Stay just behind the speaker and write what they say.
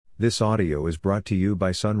This audio is brought to you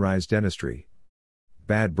by Sunrise Dentistry.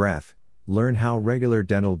 Bad breath. Learn how regular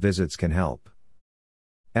dental visits can help.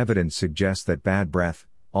 Evidence suggests that bad breath,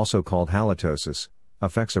 also called halitosis,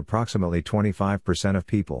 affects approximately 25% of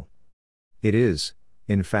people. It is,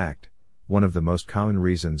 in fact, one of the most common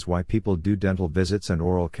reasons why people do dental visits and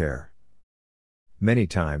oral care. Many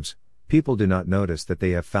times, people do not notice that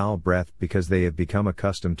they have foul breath because they have become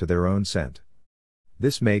accustomed to their own scent.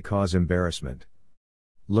 This may cause embarrassment.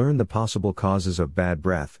 Learn the possible causes of bad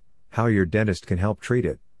breath, how your dentist can help treat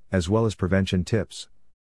it, as well as prevention tips.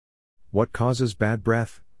 What causes bad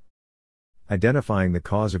breath? Identifying the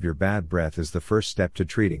cause of your bad breath is the first step to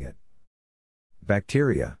treating it.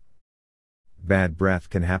 Bacteria. Bad breath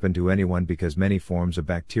can happen to anyone because many forms of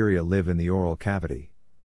bacteria live in the oral cavity.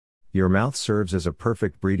 Your mouth serves as a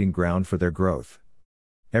perfect breeding ground for their growth.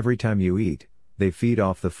 Every time you eat, they feed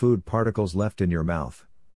off the food particles left in your mouth.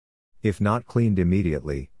 If not cleaned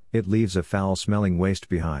immediately, it leaves a foul-smelling waste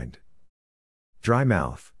behind. Dry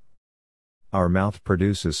mouth. Our mouth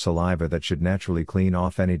produces saliva that should naturally clean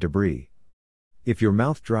off any debris. If your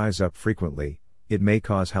mouth dries up frequently, it may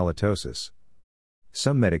cause halitosis.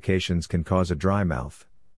 Some medications can cause a dry mouth.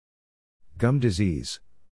 Gum disease.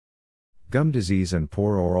 Gum disease and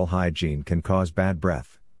poor oral hygiene can cause bad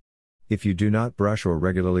breath. If you do not brush or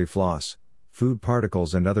regularly floss, food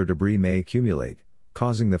particles and other debris may accumulate,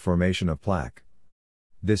 causing the formation of plaque.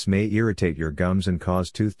 This may irritate your gums and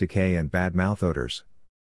cause tooth decay and bad mouth odors.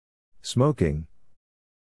 Smoking.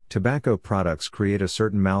 Tobacco products create a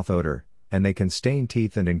certain mouth odor, and they can stain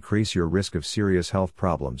teeth and increase your risk of serious health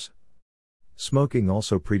problems. Smoking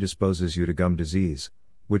also predisposes you to gum disease,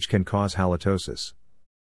 which can cause halitosis.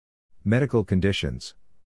 Medical conditions.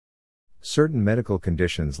 Certain medical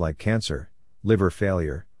conditions like cancer, liver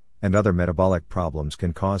failure, and other metabolic problems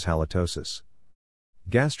can cause halitosis.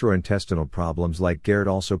 Gastrointestinal problems like GERD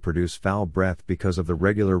also produce foul breath because of the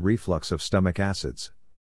regular reflux of stomach acids.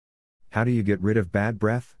 How do you get rid of bad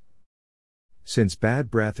breath? Since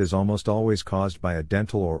bad breath is almost always caused by a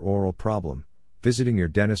dental or oral problem, visiting your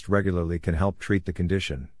dentist regularly can help treat the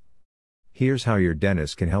condition. Here's how your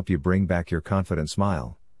dentist can help you bring back your confident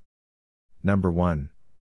smile. Number 1.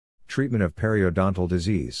 Treatment of periodontal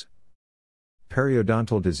disease.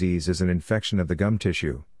 Periodontal disease is an infection of the gum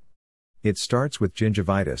tissue. It starts with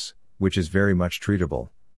gingivitis, which is very much treatable.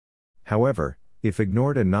 However, if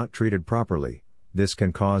ignored and not treated properly, this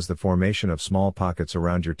can cause the formation of small pockets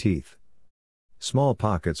around your teeth. Small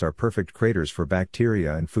pockets are perfect craters for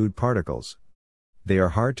bacteria and food particles. They are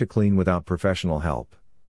hard to clean without professional help.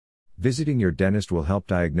 Visiting your dentist will help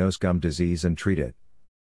diagnose gum disease and treat it.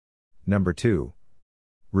 Number 2.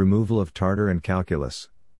 Removal of tartar and calculus.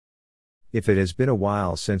 If it has been a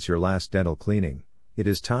while since your last dental cleaning, it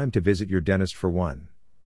is time to visit your dentist for one.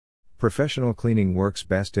 Professional cleaning works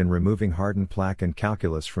best in removing hardened plaque and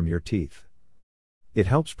calculus from your teeth. It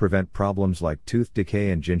helps prevent problems like tooth decay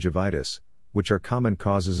and gingivitis, which are common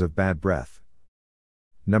causes of bad breath.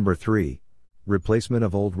 Number 3. Replacement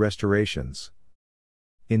of old restorations.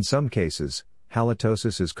 In some cases,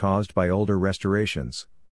 halitosis is caused by older restorations.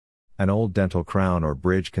 An old dental crown or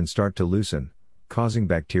bridge can start to loosen, causing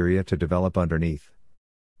bacteria to develop underneath.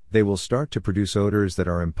 They will start to produce odors that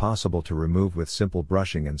are impossible to remove with simple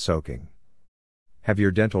brushing and soaking. Have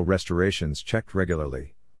your dental restorations checked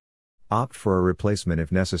regularly. Opt for a replacement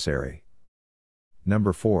if necessary.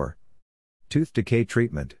 Number 4. Tooth decay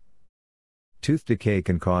treatment. Tooth decay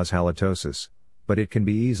can cause halitosis, but it can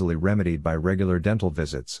be easily remedied by regular dental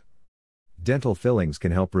visits. Dental fillings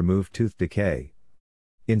can help remove tooth decay.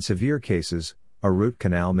 In severe cases, a root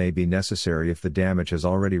canal may be necessary if the damage has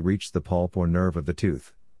already reached the pulp or nerve of the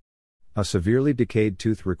tooth. A severely decayed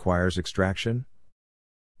tooth requires extraction?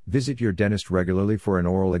 Visit your dentist regularly for an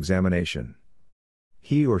oral examination.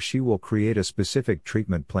 He or she will create a specific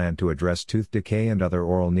treatment plan to address tooth decay and other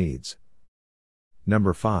oral needs.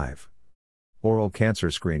 Number 5. Oral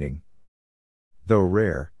cancer screening. Though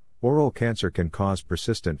rare, oral cancer can cause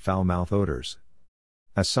persistent foul mouth odors.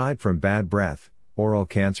 Aside from bad breath, oral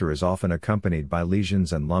cancer is often accompanied by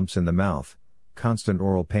lesions and lumps in the mouth, constant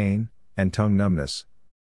oral pain, and tongue numbness.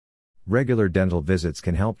 Regular dental visits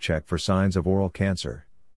can help check for signs of oral cancer.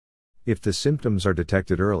 If the symptoms are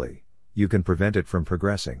detected early, you can prevent it from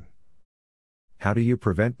progressing. How do you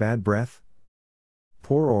prevent bad breath?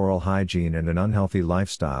 Poor oral hygiene and an unhealthy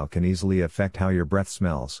lifestyle can easily affect how your breath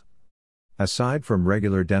smells. Aside from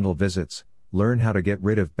regular dental visits, learn how to get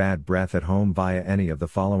rid of bad breath at home via any of the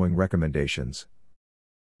following recommendations.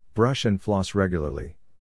 Brush and floss regularly.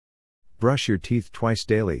 Brush your teeth twice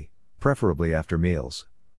daily, preferably after meals.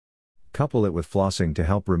 Couple it with flossing to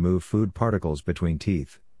help remove food particles between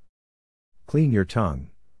teeth. Clean your tongue.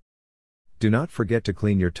 Do not forget to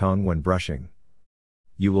clean your tongue when brushing.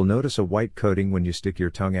 You will notice a white coating when you stick your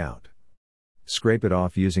tongue out. Scrape it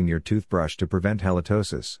off using your toothbrush to prevent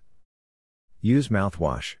halitosis. Use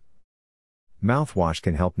mouthwash. Mouthwash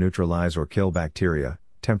can help neutralize or kill bacteria,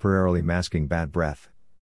 temporarily masking bad breath.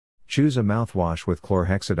 Choose a mouthwash with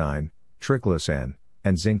chlorhexidine, triclosan,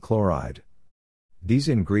 and zinc chloride. These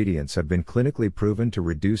ingredients have been clinically proven to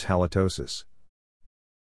reduce halitosis.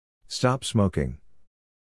 Stop smoking.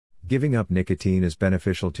 Giving up nicotine is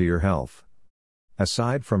beneficial to your health.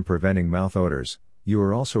 Aside from preventing mouth odors, you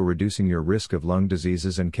are also reducing your risk of lung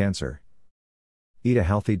diseases and cancer. Eat a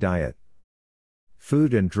healthy diet.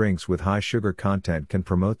 Food and drinks with high sugar content can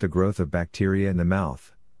promote the growth of bacteria in the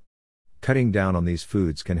mouth. Cutting down on these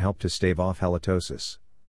foods can help to stave off halitosis.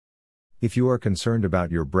 If you are concerned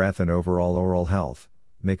about your breath and overall oral health,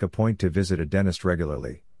 make a point to visit a dentist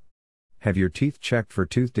regularly. Have your teeth checked for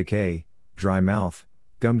tooth decay, dry mouth,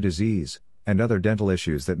 gum disease, and other dental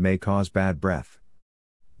issues that may cause bad breath.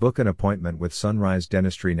 Book an appointment with Sunrise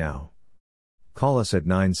Dentistry now. Call us at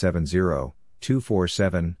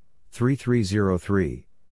 970-247-3303.